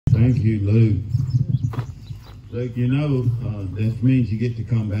Thank you, Luke. Luke, you know, that means you get to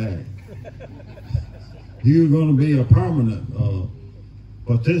come back. You're going to be a permanent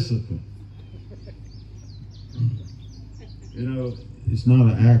participant. You know, it's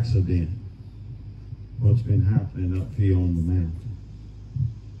not an accident what's been happening up here on the mountain.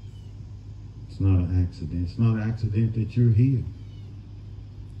 It's not an accident. It's not an accident that you're here.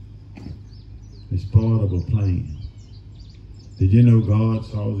 It's part of a plan. Did you know God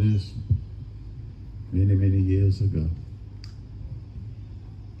saw this many, many years ago?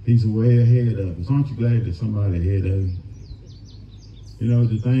 He's way ahead of us. Aren't you glad that somebody ahead of you? You know,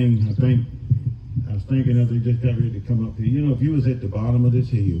 the thing, I was thinking as they just got ready to come up here, you know, if you was at the bottom of this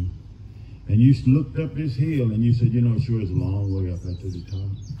hill and you looked up this hill and you said, you know, sure it's a long way up there to the top.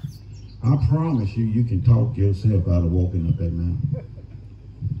 I promise you, you can talk yourself out of walking up that mountain.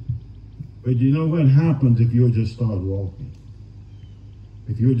 But you know what happens if you'll just start walking?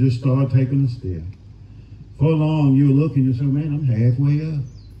 If you'll just start taking a step. For long, you'll look and you'll say, man, I'm halfway up.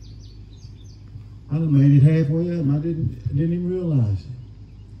 I done made it halfway up and I didn't even realize it.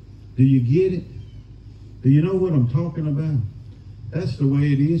 Do you get it? Do you know what I'm talking about? That's the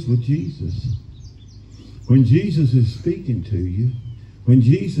way it is with Jesus. When Jesus is speaking to you, when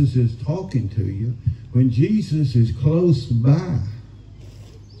Jesus is talking to you, when Jesus is close by,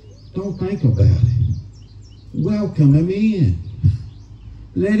 don't think about it. Welcome him in.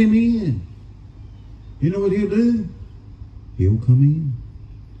 Let him in. You know what he'll do? He'll come in.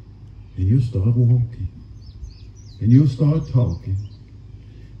 And you'll start walking. And you'll start talking.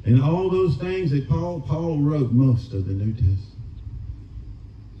 And all those things that Paul wrote most of the New Testament.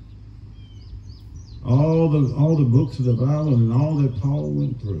 All the books of the Bible and all that Paul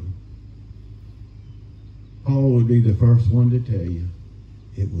went through. Paul would be the first one to tell you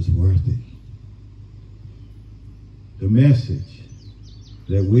it was worth it. The message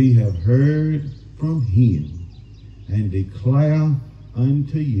that we have heard from him and declare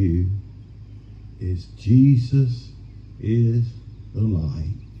unto you is Jesus is the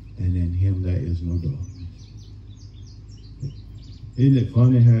light, and in him there is no darkness. Isn't it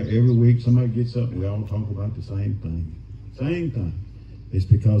funny how every week somebody gets up and we all talk about the same thing? Same thing. It's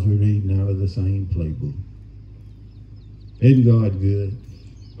because we're reading out of the same playbook. Isn't God good?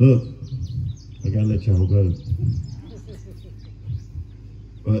 Look, I gotta let y'all go.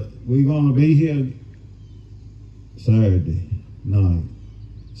 But we're gonna be here Saturday night,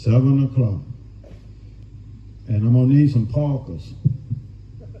 7 o'clock. And I'm gonna need some parkers.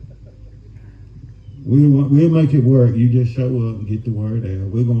 We'll make it work. You just show up and get the word out.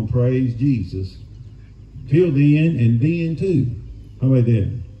 We're going to praise Jesus till then and then too. How about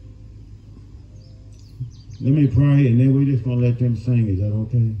that? Let me pray and then we're just going to let them sing. Is that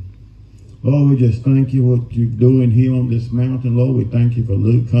okay? Lord, we just thank you what you're doing here on this mountain. Lord, we thank you for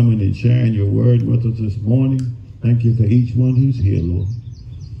Luke coming and sharing your word with us this morning. Thank you for each one who's here, Lord.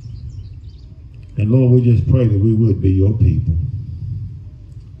 And Lord, we just pray that we would be your people.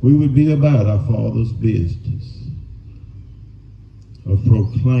 We would be about our Father's business of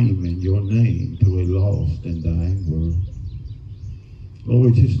proclaiming your name to a lost and dying world.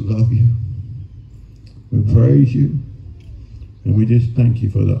 Lord, we just love you. We praise you. And we just thank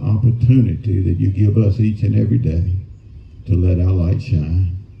you for the opportunity that you give us each and every day to let our light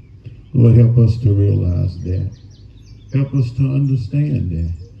shine. Lord, help us to realize that. Help us to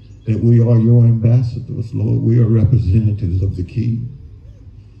understand that we are your ambassadors, Lord. We are representatives of the King.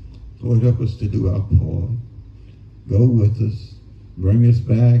 Lord, help us to do our part. Go with us. Bring us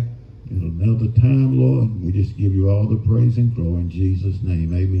back in another time, Lord. We just give you all the praise and glory in Jesus'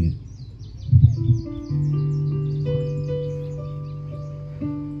 name. Amen.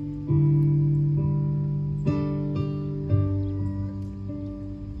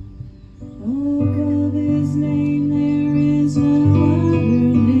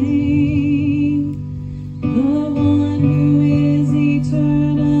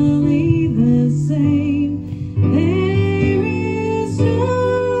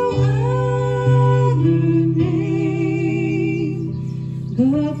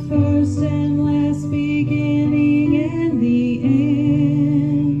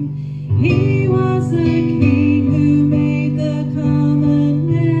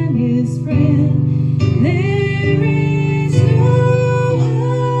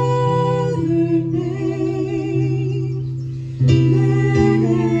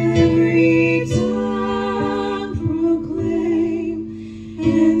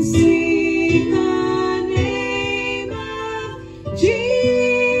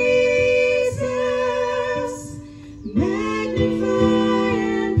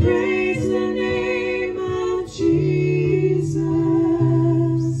 Jesus.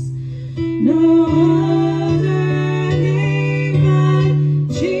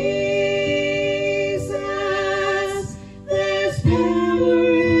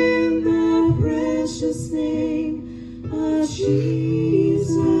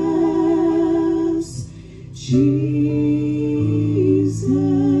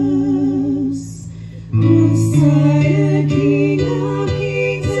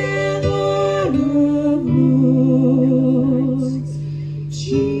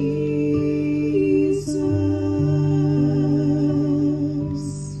 Jesus.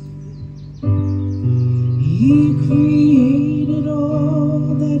 He created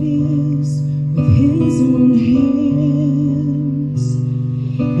all that is with his own hands,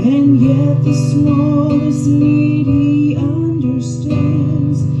 and yet the smallest need he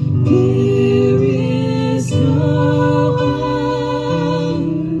understands.